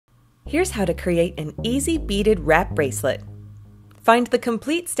Here's how to create an easy beaded wrap bracelet. Find the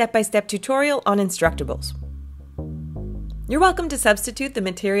complete step-by-step tutorial on Instructables. You're welcome to substitute the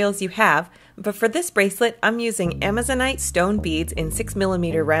materials you have, but for this bracelet I'm using Amazonite stone beads in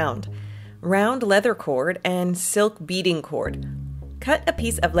 6mm round leather cord, and silk beading cord. Cut a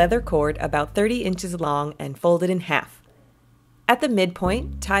piece of leather cord about 30 inches long and fold it in half. At the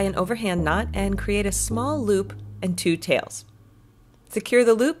midpoint, tie an overhand knot and create a small loop and 2 tails. Secure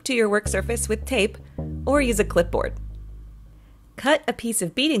the loop to your work surface with tape or use a clipboard. Cut a piece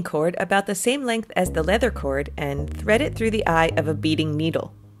of beading cord about the same length as the leather cord and thread it through the eye of a beading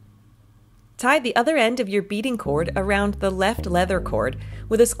needle. Tie the other end of your beading cord around the left leather cord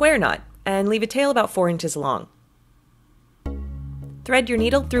with a square knot and leave a tail about 4 inches long. Thread your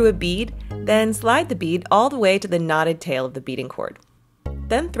needle through a bead, then slide the bead all the way to the knotted tail of the beading cord.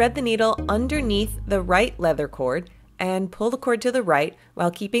 Then thread the needle underneath the right leather cord and pull the cord to the right while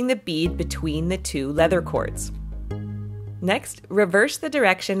keeping the bead between the 2 leather cords. Next, reverse the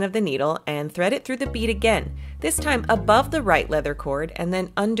direction of the needle and thread it through the bead again, this time above the right leather cord and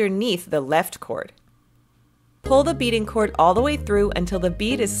then underneath the left cord. Pull the beading cord all the way through until the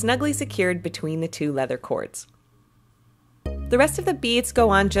bead is snugly secured between the 2 leather cords. The rest of the beads go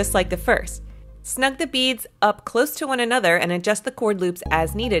on just like the first. Snug the beads up close to one another and adjust the cord loops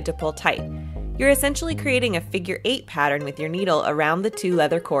as needed to pull tight. You're essentially creating a figure 8 pattern with your needle around the 2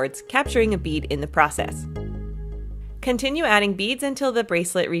 leather cords, capturing a bead in the process. Continue adding beads until the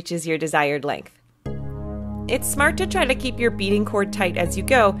bracelet reaches your desired length. It's smart to try to keep your beading cord tight as you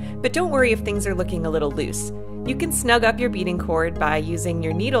go, but don't worry if things are looking a little loose. You can snug up your beading cord by using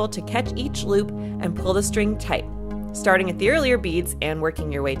your needle to catch each loop and pull the string tight, starting at the earlier beads and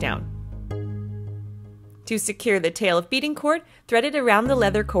working your way down. To secure the tail of beading cord, thread it around the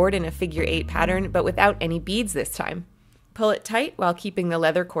leather cord in a figure 8 pattern, but without any beads this time. Pull it tight while keeping the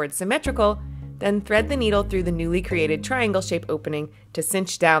leather cord symmetrical, then thread the needle through the newly created triangle-shaped opening to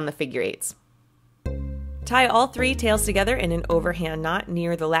cinch down the figure 8s. Tie all 3 tails together in an overhand knot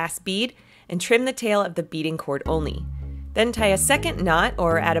near the last bead and trim the tail of the beading cord only. Then tie a second knot,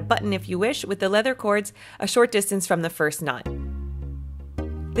 or add a button if you wish, with the leather cords a short distance from the first knot.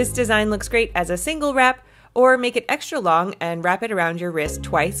 This design looks great as a single wrap, or make it extra long and wrap it around your wrist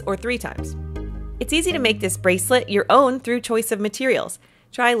twice or 3 times. It's easy to make this bracelet your own through choice of materials.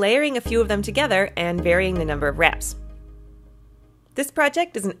 Try layering a few of them together and varying the number of wraps. This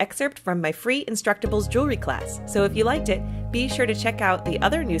project is an excerpt from my free Instructables jewelry class, so if you liked it, be sure to check out the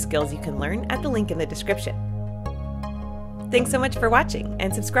other new skills you can learn at the link in the description. Thanks so much for watching,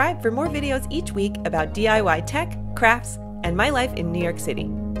 and subscribe for more videos each week about DIY tech, crafts, and my life in New York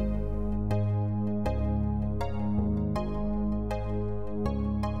City.